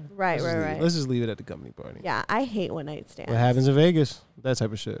know what I'm saying? Right. Let's just leave it at the company party. Yeah, I hate one night stands. What happens in Vegas? That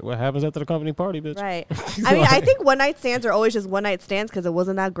type of shit. What happens after the company party, bitch? Right. I mean, I think one night stands are always just one night stands because it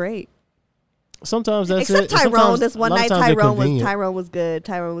wasn't that great. Sometimes that's Except it. Tyrone. This one night Tyrone was good.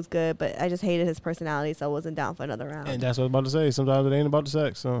 Tyrone was good, but I just hated his personality, so I wasn't down for another round. And that's what I was about to say. Sometimes it ain't about the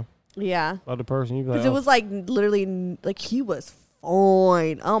sex, so yeah, about the person. You because it was like literally like he was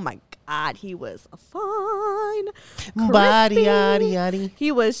fine. Oh my god, he was fine. Body, yaddy, yaddy.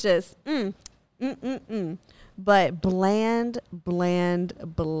 He was just but bland.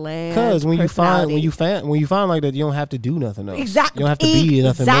 Because when you find like that, you don't have to do nothing else. Exactly. You don't have to be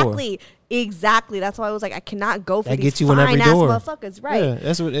nothing more. Exactly. That's why I was like, I cannot go for that these gets you in every door. Motherfuckers. Right. Yeah,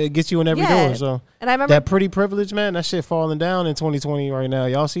 that's what it gets you in every door. So, and I remember that pretty privilege, man. That shit falling down in 2020 right now.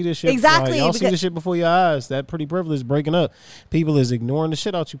 Y'all see this shit? Exactly. Y'all see this shit before your eyes. That pretty privilege breaking up. People is ignoring the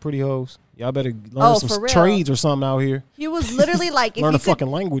shit out you, pretty hoes. Y'all better learn some trades or something out here. He was literally like, learn a fucking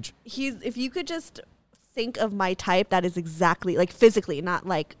language. If you could just think of my type, that is exactly like physically, not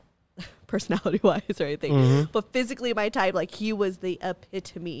like personality wise or anything, but physically my type. Like, he was the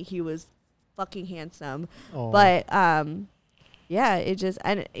epitome. He was fucking handsome. Aww. But yeah, it just,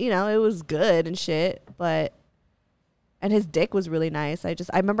 and you know, it was good and shit, but and his dick was really nice. I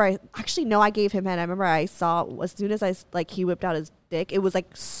remember I gave him head. I remember I saw as soon as he whipped out his dick, it was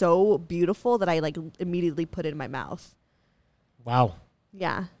like so beautiful that I like immediately put it in my mouth. Wow.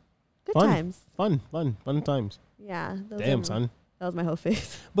 Yeah. Good times. Fun times. Yeah. Damn, son. That was my whole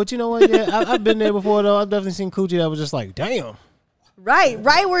face. But you know what? Yeah, I've been there before though. I've definitely seen coochie that was just like, damn. Right,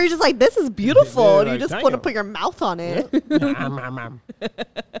 where you're just like, this is beautiful, yeah, and you just want to put your mouth on it. But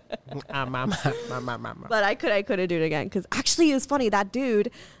I couldn't do it again, because actually it was funny, that dude,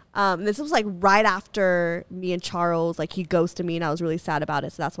 this was like right after me and Charles, like he ghosted me, and I was really sad about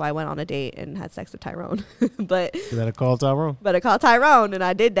it, so that's why I went on a date and had sex with Tyrone. But you better call Tyrone. And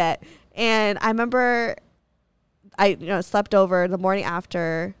I did that. And I remember I slept over the morning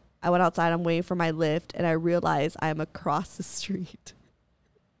after. I went outside, I'm waiting for my lift, and I realized I'm across the street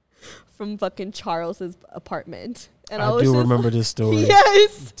from fucking Charles's apartment. And I was do just remember this story.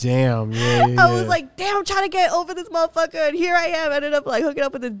 Yes. Damn. Yeah. I was like, damn, I'm trying to get over this motherfucker. And here I am. I ended up like hooking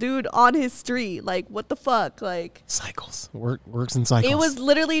up with a dude on his street. Like, what the fuck? Like, cycles. Works in cycles. it was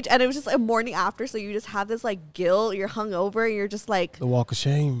literally, and it was just a morning after. So you just have this like guilt. You're hungover. And you're just like, the walk of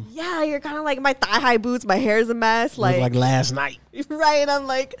shame. yeah, you're kind of like my thigh high boots. My hair's a mess. Look like last night. Right. And I'm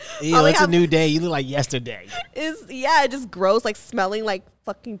like, Ew, it's a new day. You look like yesterday. Just gross, like smelling like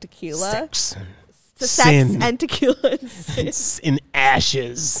fucking tequila. Sex. Sex and tequila and sin. In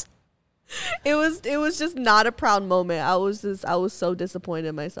ashes. It was just not a proud moment. I was so disappointed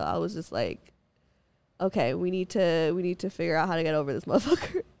in myself. I was just like, okay, we need to figure out how to get over this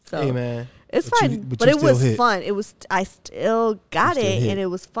motherfucker. So hey man, it's fine, but it was fun. It was, I still got it, and it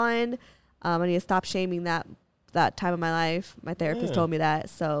was fun. I need to stop shaming that time of my life. My therapist told me that.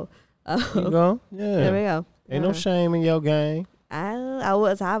 So there you go. Yeah, there we go. Ain't no shame in your game. I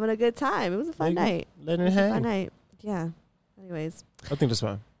was having a good time. It was a fun night. Letting it hang. Fun night. Yeah. Anyways, I think that's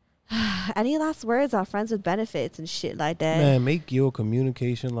fine. any last words on friends with benefits and shit like that? Man, make your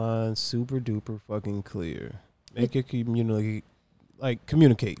communication lines super duper fucking clear. Make your communicate.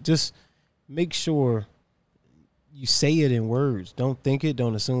 Just make sure you say it in words. Don't think it.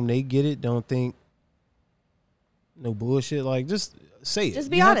 Don't assume they get it. Don't think no bullshit. Like, just say it. Just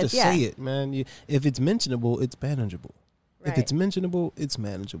be you honest. have to say it, man. If it's mentionable, it's manageable. Right. If it's mentionable, it's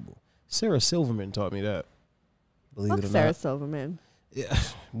manageable. Sarah Silverman taught me that. Believe it or Sarah not. Silverman. Yeah.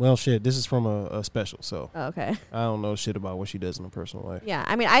 Well, shit. This is from a special, so Okay. I don't know shit about what she does in her personal life. Yeah,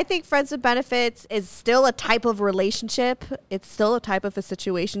 I mean, I think friends with benefits is still a type of relationship. It's still a type of a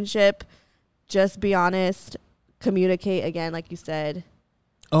situationship. Just be honest. Communicate again, like you said.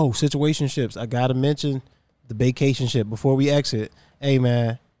 Oh, situationships. I gotta mention the vacationship before we exit. Hey,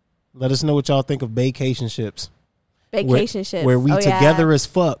 man, let us know what y'all think of vacationships. Vacationships. Where we together as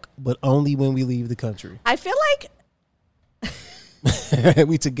fuck, but only when we leave the country. I feel like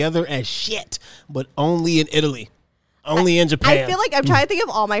we together as shit, but only in Italy. Only in Japan. I feel like I'm trying to think of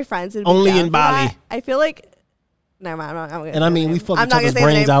all my friends. Only in Bali. I feel like. Never mind. I'm gonna and I mean, we fuck each other's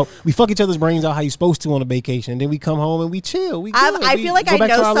brains out. We fuck each other's brains out how you supposed to on a vacation. Then we come home and we chill. We good. I feel like I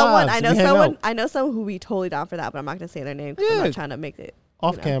know someone. I know someone. Out. I know someone who be totally down for that, but I'm not gonna say their name because I'm not trying to make it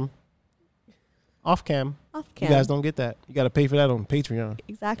off cam. Off cam. You guys don't get that. You got to pay for that on Patreon.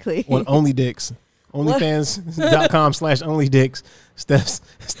 Exactly. On OnlyDicks. OnlyFans.com/OnlyDicks. Steps.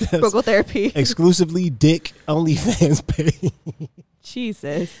 Vocal therapy. Exclusively dick OnlyFans pay.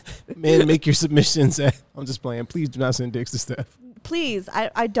 Jesus. Man, make your submissions I'm just playing. Please do not send dicks to Steph. Please.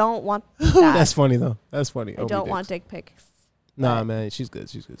 I don't want that. That's funny, though. That's funny. I don't want dick pics. Nah, man. She's good.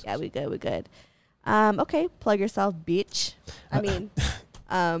 She's good. Yeah, we good. Okay. Plug yourself, bitch. I mean...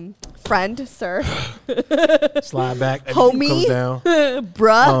 friend, sir. Slide back. Homie. Comes down.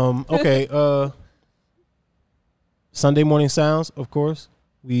 Bruh. Okay. Sunday Morning Sounds, of course.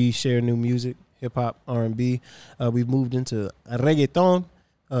 We share new music, hip hop, R&B. We've moved into reggaeton,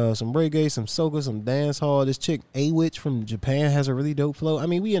 some reggae, some soca, some dance hall. This chick, A-Witch from Japan, has a really dope flow. I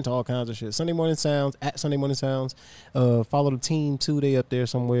mean, we into all kinds of shit. Sunday Morning Sounds, at Sunday Morning Sounds. Follow the team too. They up there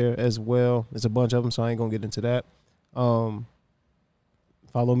somewhere as well. There's a bunch of them, so I ain't gonna get into that.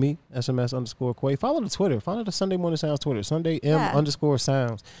 Follow me, SMS_Quay. Follow the Twitter. Follow the Sunday Morning Sounds Twitter. Sunday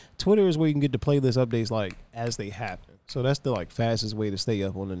M_Sounds. Twitter is where you can get the playlist updates like as they happen. So that's the fastest way to stay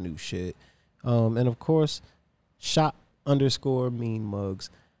up on the new shit. And of course, shop_mean mugs.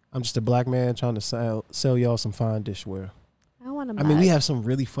 I'm just a black man trying to sell y'all some fine dishware. I mean, we have some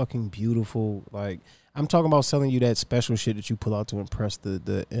really fucking beautiful, I'm talking about selling you that special shit that you pull out to impress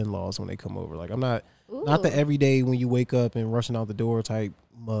the in-laws when they come over. I'm not the everyday when you wake up and rushing out the door type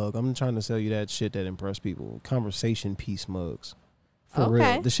mug. I'm trying to sell you that shit that impress people. Conversation piece mugs. For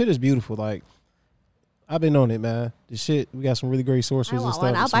real. The shit is beautiful. I've been on it, man. The shit, we got some really great sources and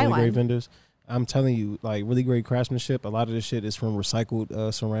stuff. Some really great vendors. I'm telling you, really great craftsmanship. A lot of this shit is from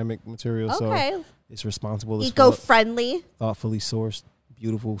recycled ceramic material. So it's responsible. Eco-friendly. Thoughtfully sourced.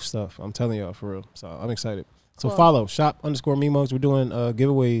 Beautiful stuff. I'm telling y'all, for real. So I'm excited. So follow shop_me mugs. We're doing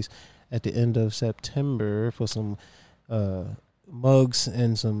giveaways at the end of September for some mugs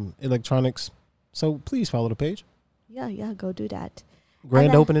and some electronics. So please follow the page. Yeah, go do that.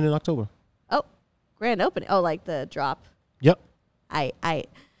 Grand opening in October. Oh, grand opening. Oh, like the drop. Yep. And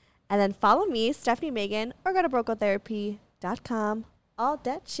then follow me, Stephanie Megan, or go to brocotherapy.com. All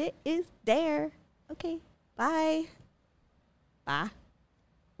that shit is there. Okay, bye. Bye.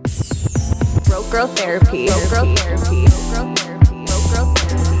 Broke Girl Therapy. Broke Girl Therapy.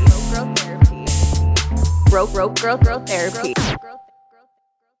 Broke Girl Therapy.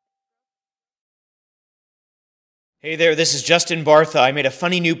 Hey there, this is Justin Bartha. I made a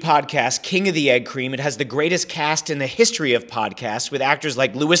funny new podcast, King of the Egg Cream. It has the greatest cast in the history of podcasts with actors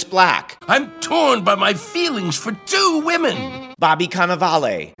like Louis Black, I'm torn by my feelings for two women. Bobby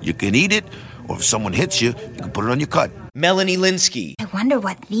Cannavale, You can eat it, or if someone hits you, you can put it on your cut. Melanie Linsky, I wonder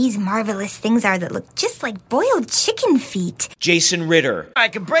what these marvelous things are that look just like boiled chicken feet. Jason Ritter, I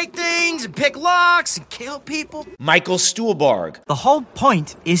can break things and pick locks and kill people. Michael Stuhlbarg, The whole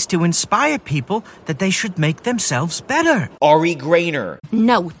point is to inspire people that they should make themselves better. Ari Grainer,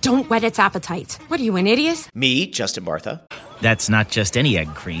 No, don't whet its appetite. What are you, an idiot? me, Justin Bartha, That's not just any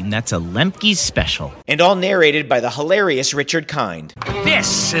egg cream, that's a Lemke's special. and all narrated by the hilarious Richard Kind.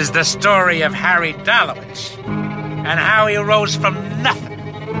 This is the story of Harry Dalowitz and how he rose from nothing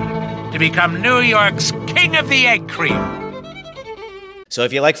to become New York's King of the Egg Cream. So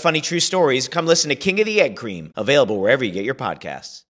if you like funny true stories, come listen to King of the Egg Cream, available wherever you get your podcasts.